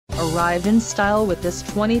arrived in style with this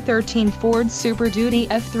 2013 Ford Super Duty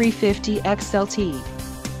F-350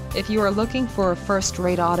 XLT. If you are looking for a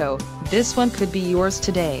first-rate auto, this one could be yours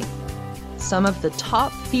today. Some of the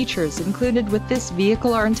top features included with this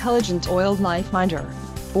vehicle are intelligent oil life finder,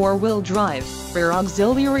 4-wheel drive, rear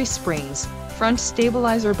auxiliary springs, front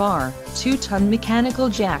stabilizer bar, 2-ton mechanical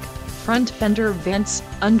jack, front fender vents,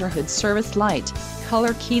 underhood service light,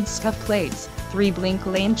 color-keyed scuff plates, 3-blink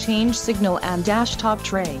lane change signal and dash top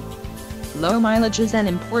tray. Low mileage is an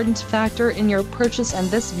important factor in your purchase, and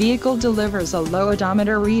this vehicle delivers a low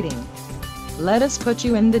odometer reading. Let us put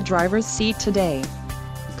you in the driver's seat today.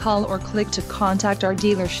 Call or click to contact our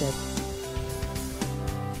dealership.